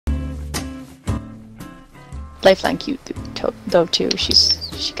Lifeline cute though too.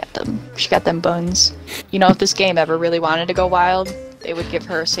 She got them buns. You know, if this game ever really wanted to go wild, they would give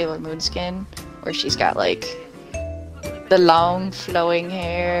her a Sailor Moon skin, where she's got like the long flowing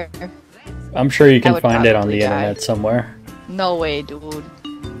hair. I'm sure you can find it on the internet somewhere. No way, dude.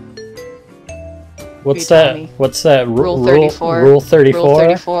 What's that? What's that? Rule 34. Rule 34. Rule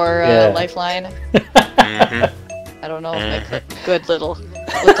 34. Yeah. Lifeline. I don't know if my good little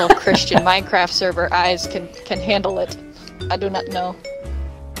Christian Minecraft server eyes can handle it. I do not know.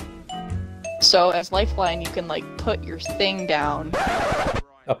 So as Lifeline, you can like put your thing down.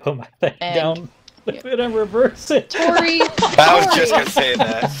 I'll put my thing down. Flip it and reverse it. Tori, I was just gonna say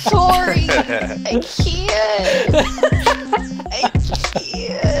that. Tori, I can't.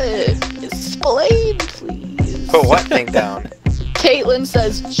 Explain, please. Put what thing down? Caitlin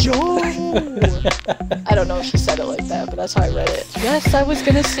says, Joe! I don't know if she said it like that, but that's how I read it. Yes, I was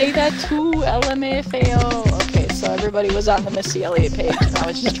gonna say that too, LMAFAO. Okay, so everybody was on the Missy Elliott page, and I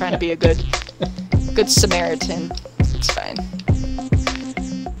was just trying to be a good Samaritan. It's fine.